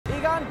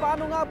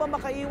paano nga ba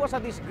makaiwas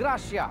sa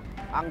disgrasya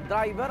ang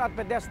driver at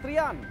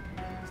pedestrian?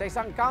 Sa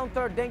isang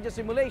counter-danger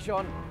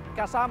simulation,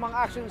 kasamang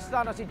action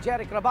star na si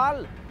Jeric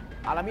Raval,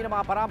 alamin ang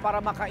mga paraan para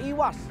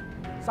makaiwas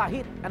sa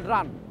hit and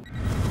run.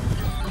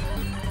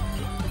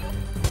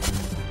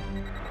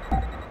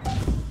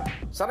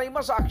 Sanay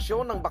man sa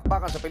aksyon ng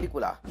bakbakan sa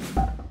pelikula,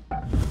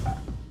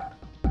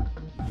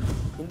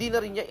 hindi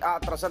na rin niya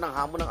iaatrasan ang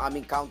hamon ng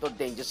aming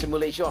counter-danger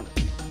simulation.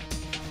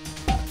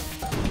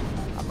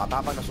 Ang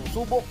matapang na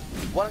susubok,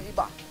 walang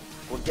iba,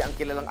 kundi ang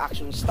kilalang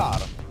action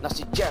star na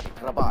si Jeric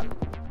Raval.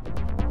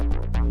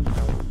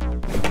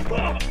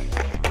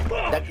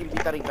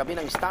 Nag-imbita rin kami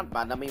ng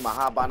stuntman na may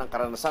mahaba ng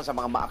karanasan sa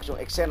mga maaksyong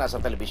eksena sa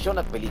telebisyon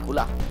at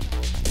pelikula.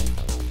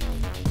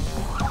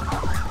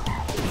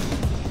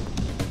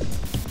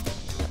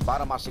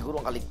 Para masiguro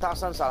ang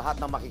kaligtasan sa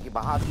lahat ng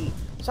makikibahagi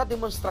sa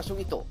demonstrasyong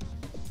ito,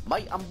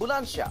 may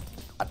ambulansya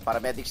at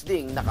paramedics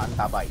ding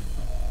nakaantabay.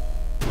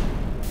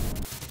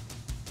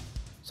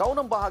 Sa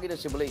unang bahagi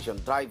ng simulation,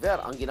 driver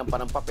ang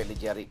ginampan ng papel ni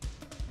Jeric.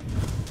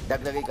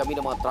 Daglagay kami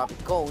ng mga traffic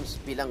cones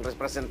bilang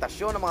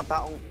representasyon ng mga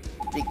taong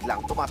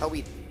biglang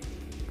tumatawid.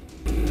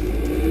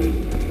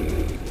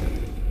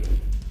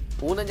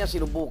 Una niya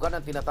sinubukan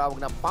ang tinatawag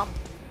na pump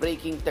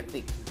braking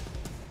technique.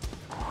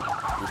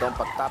 Ito ang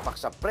pagtapak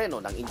sa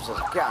preno ng inyong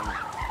sasakyan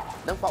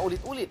ng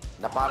paulit-ulit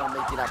na parang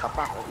may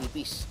tinatapak o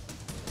ipis.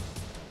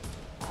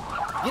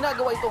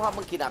 Ginagawa ito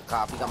habang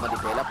kinakapig ang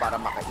manibela para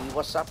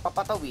makaiwas sa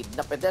papatawid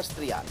na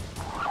pedestrian.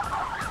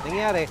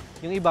 Nangyari,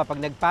 yung iba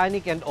pag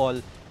nagpanic and all,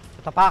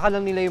 tapakan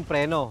lang nila yung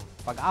preno.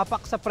 Pag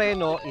apak sa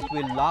preno, it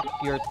will lock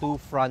your two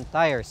front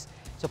tires.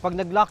 So pag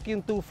nag-lock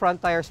yung two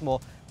front tires mo,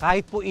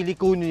 kahit po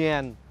iliko nyo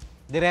yan,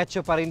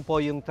 diretso pa rin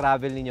po yung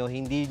travel niyo,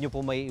 hindi nyo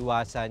po may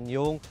iwasan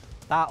yung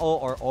tao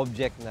or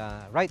object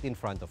na right in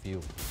front of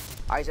you.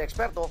 Ayon sa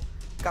eksperto,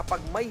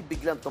 kapag may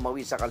biglang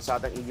tumawid sa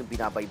kalsadang inyong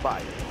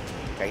binabaybay,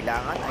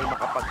 kailangan ay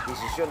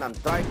makapagdesisyon ng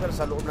driver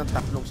sa loob ng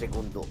 3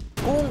 segundo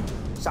kung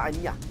saan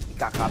niya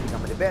ikakapit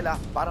ang manibela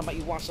para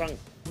maiwasang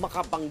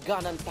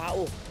makabangga ng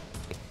tao.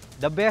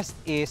 The best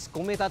is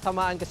kung may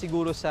tatamaan ka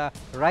siguro sa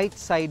right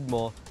side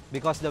mo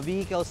because the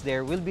vehicles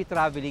there will be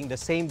traveling the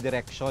same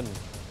direction.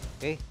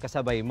 Okay?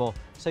 Kasabay mo.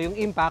 So yung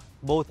impact,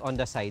 both on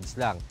the sides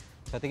lang.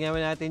 So tingnan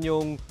natin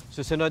yung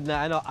susunod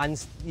na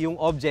yung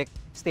object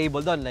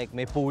stable doon, like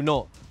may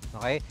puno.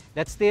 Okay?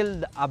 That's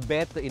still a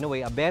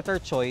better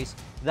choice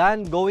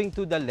than going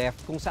to the left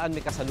kung saan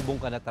may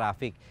kasalubong ka na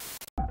traffic.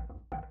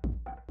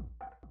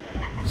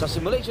 Sa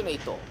simulation na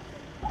ito,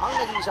 ang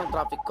nag-iisang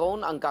traffic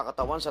cone ang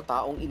kakatawan sa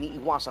taong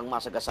iniiwasang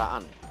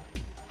masagasaan.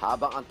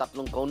 Habang ang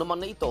 3 cone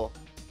naman na ito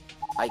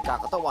ay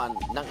kakatawan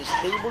ng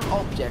stable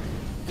object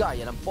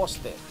gaya ng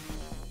poste.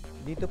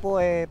 Dito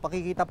po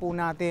pakikita po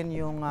natin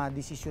yung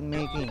decision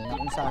making na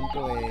kung saan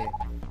po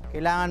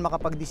kailangan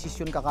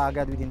makapag-desisyon ka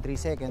kaagad within 3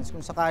 seconds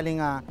kung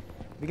sakaling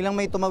biglang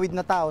may tumawid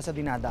na tao sa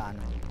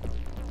dinadaanan.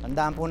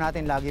 Tandaan po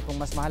natin, lagi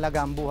pong mas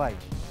mahalaga ang buhay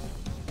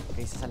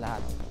kaysa sa lahat.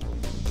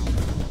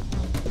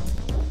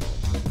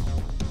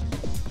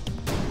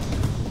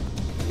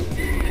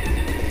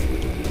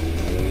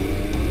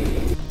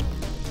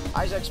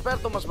 Ay sa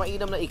eksperto, mas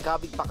mainam na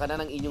ikabig pa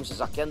kanan ng inyong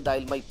sasakyan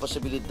dahil may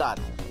posibilidad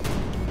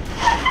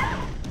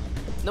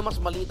na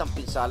mas maliit ang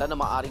pinsala na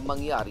maaring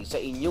mangyari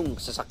sa inyong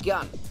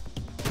sasakyan.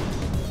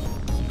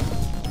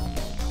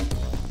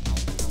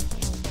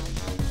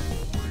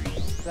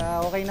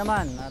 Okay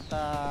naman at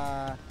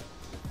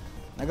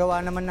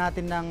nagawa naman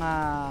natin ng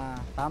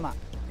tama,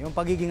 yung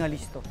pagiging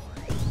alisto.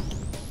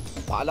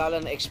 Paalala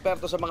ng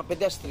eksperto sa mga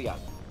pedestrian,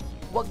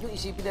 huwag niyo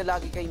isipin na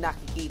lagi kayo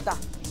nakikita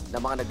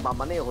ng mga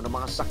nagmamaneho ng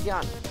mga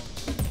sasakyan.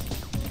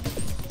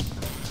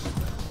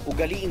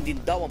 Ugaliin din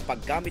daw ang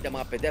paggamit ng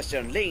mga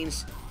pedestrian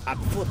lanes at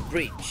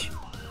footbridge.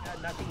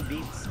 Nothing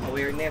beats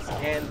awareness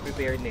and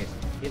preparedness.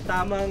 Yung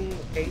tamang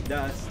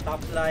the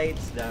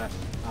stoplights, the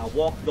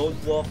walk, don't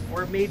walk,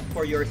 were made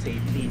for your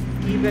safety.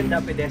 Even the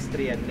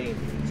pedestrian lane.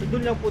 So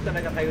doon lang po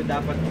talaga kayo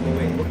dapat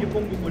umuwi. Huwag niyo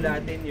pong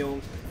gugulatin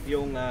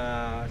yung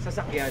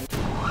sasakyan.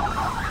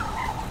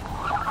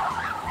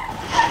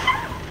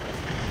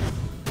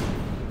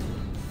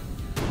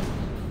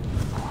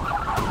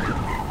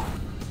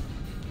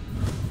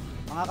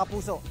 Mga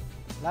kapuso,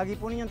 lagi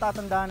po ninyong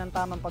tatandaan ang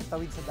tamang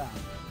pagtawid sa daan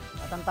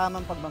at ang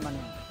tamang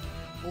pagmamaneho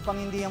upang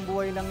hindi ang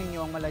buhay lang ninyo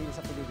ang malayo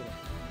sa peligro,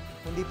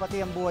 kundi pati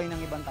ang buhay ng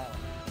ibang tao.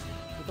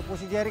 Ito po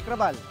si Jeric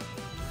Raval.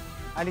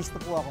 Alisto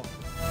po ako.